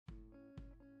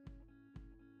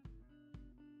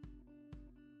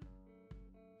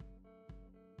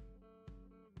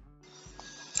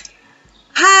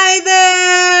Hi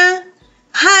there!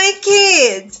 Hi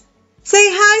kids! Say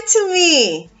hi to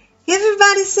me!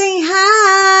 Everybody saying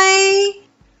hi!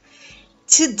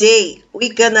 Today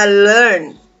we're gonna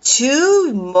learn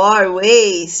 2 more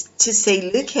ways to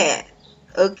say look at,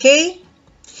 okay?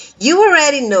 You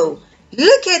already know,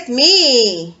 look at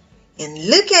me and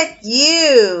look at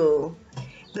you.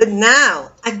 But now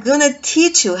I'm gonna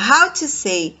teach you how to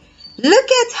say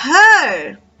look at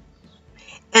her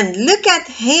and look at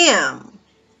him.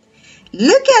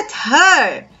 Look at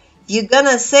her. You're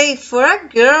gonna say for a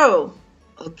girl,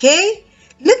 okay?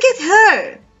 Look at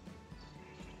her.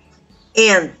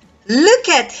 And look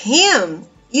at him.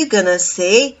 You're gonna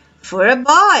say for a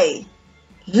boy.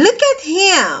 Look at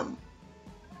him.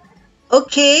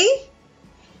 Okay?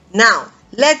 Now,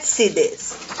 let's see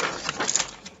this.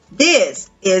 This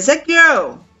is a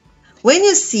girl. When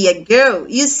you see a girl,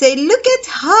 you say, look at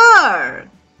her.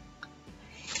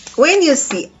 When you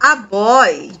see a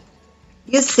boy,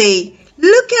 you say,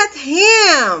 look at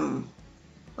him.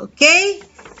 Okay?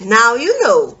 Now you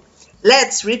know.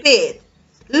 Let's repeat.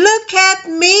 Look at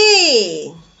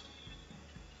me.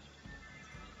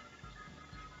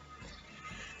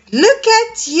 Look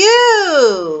at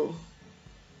you.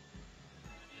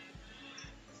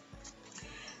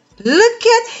 Look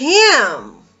at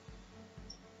him.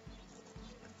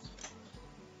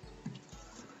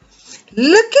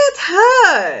 Look at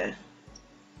her.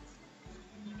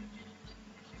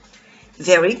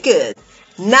 Very good.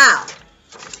 Now,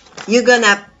 you're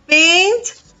gonna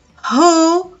paint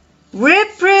who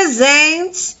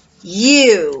represents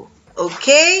you.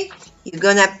 Okay? You're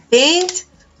gonna paint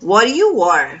what you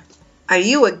are. Are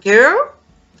you a girl?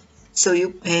 So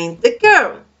you paint the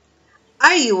girl.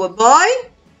 Are you a boy?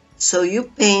 So you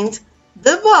paint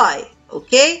the boy.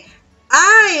 Okay?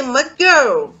 I am a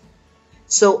girl.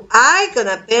 So I'm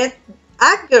gonna paint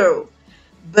a girl.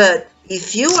 But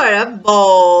if you are a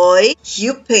boy,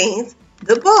 you paint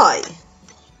the boy.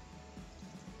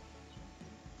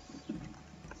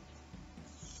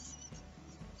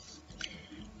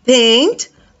 Paint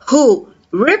who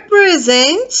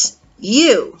represents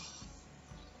you.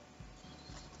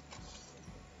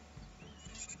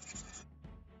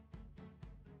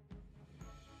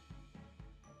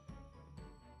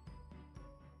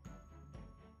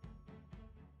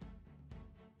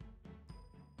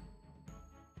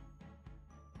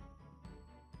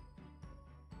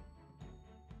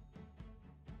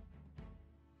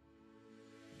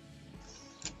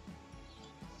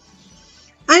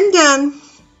 I'm done.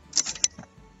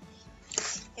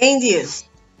 And you?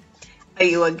 Are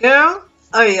you a girl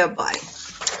or a boy?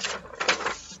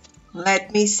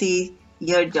 Let me see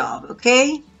your job,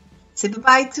 okay? Say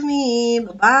bye-bye to me.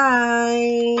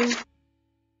 Bye-bye.